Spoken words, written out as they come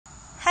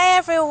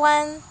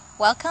everyone!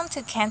 Welcome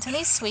to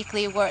Cantonese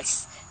Weekly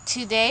Words.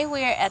 Today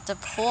we're at the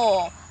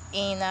pool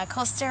in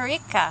Costa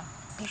Rica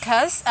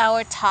because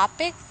our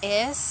topic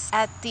is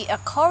at the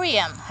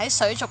aquarium 喺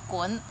水族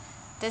館.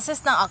 This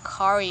is not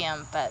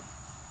aquarium, but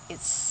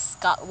it's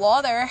got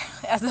water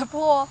at the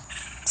pool.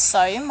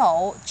 水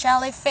母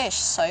jellyfish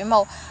水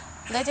母.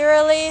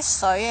 Literally,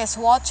 水 is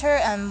water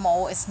and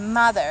母 is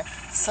mother.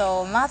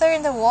 So mother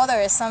in the water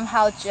is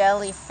somehow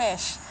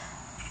jellyfish.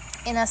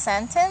 In a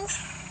sentence,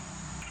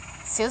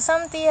 小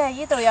心啲啊！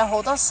呢度有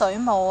好多水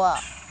母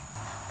啊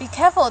Be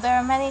careful, there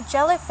are many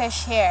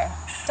jellyfish here.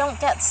 Don't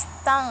get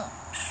stung.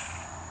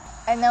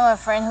 I know a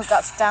friend who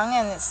got stung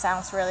and it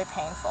sounds really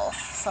painful.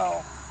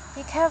 So,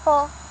 be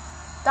careful.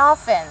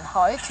 Dolphin,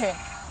 海豚.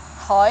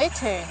 海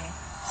豚.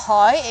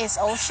 海 is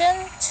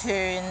ocean.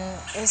 豚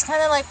is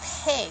kind of like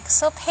pig.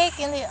 So pig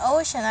in the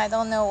ocean, I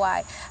don't know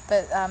why.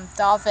 But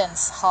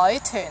dolphins, 海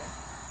豚.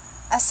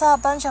 I saw a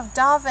bunch of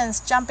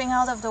dolphins jumping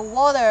out of the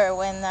water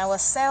when I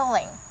was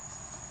sailing.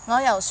 我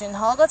遊船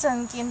河嗰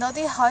陣見到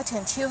啲海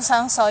豚跳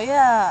上水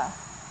啊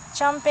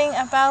Jumping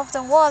above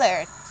the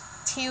water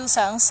跳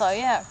上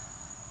水啊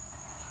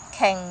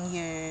鯨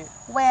魚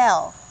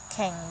Whale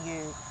鯨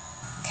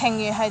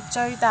魚係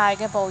最大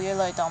嘅哺乳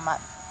類動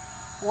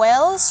物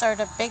Whales are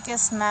the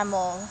biggest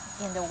mammal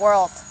in the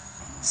world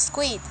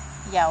Squid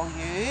魷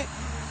魚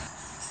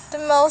The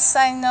most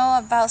I know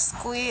about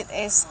squid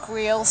is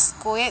grilled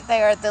squid.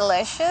 They are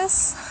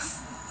delicious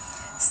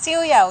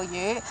燒魷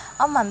魚，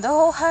我聞到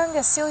好香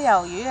嘅燒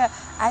魷魚啊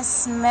I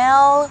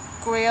smell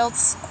grilled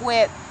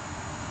squid.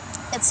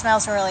 It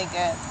smells really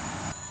good.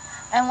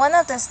 And one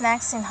of the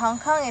snacks in Hong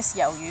Kong is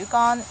魷魚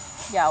乾.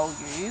 魷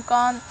魚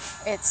乾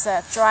It's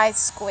a dried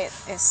squid.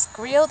 It's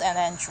grilled and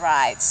then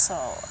dried.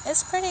 So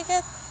it's pretty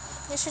good.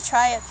 You should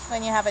try it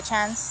when you have a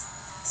chance.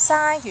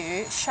 鯊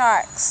魚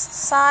sharks.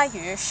 鯊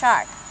魚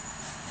shark.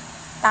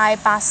 大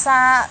白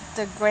鯊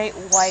the great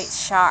white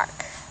shark.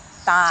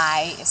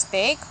 大 is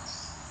big.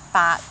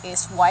 白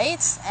is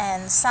white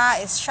and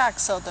鯊 is shark,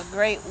 so the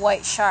great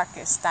white shark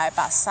is 大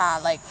白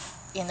鯊 like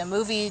in the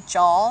movie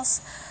Jaws.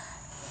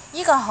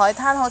 呢個海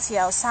灘好似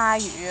有鯊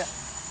魚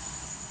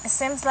It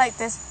seems like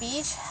this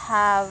beach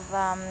have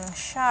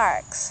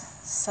sharks,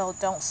 so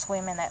don't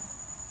swim in it.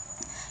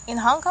 In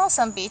Hong Kong,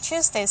 some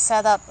beaches, they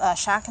set up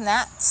shark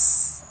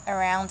nets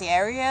around the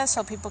area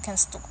so people can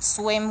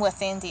swim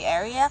within the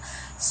area.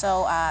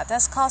 So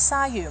that's called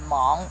鯊魚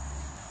網.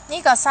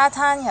 呢個沙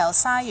灘有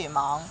鯊魚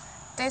網.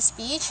 This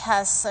beach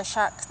has a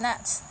shark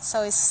net,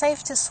 so it's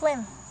safe to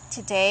swim.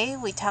 Today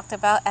we talked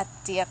about at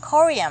the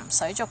aquarium,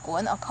 水族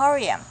館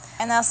aquarium.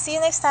 And I'll see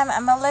you next time.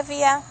 I'm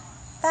Olivia.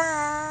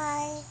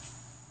 Bye!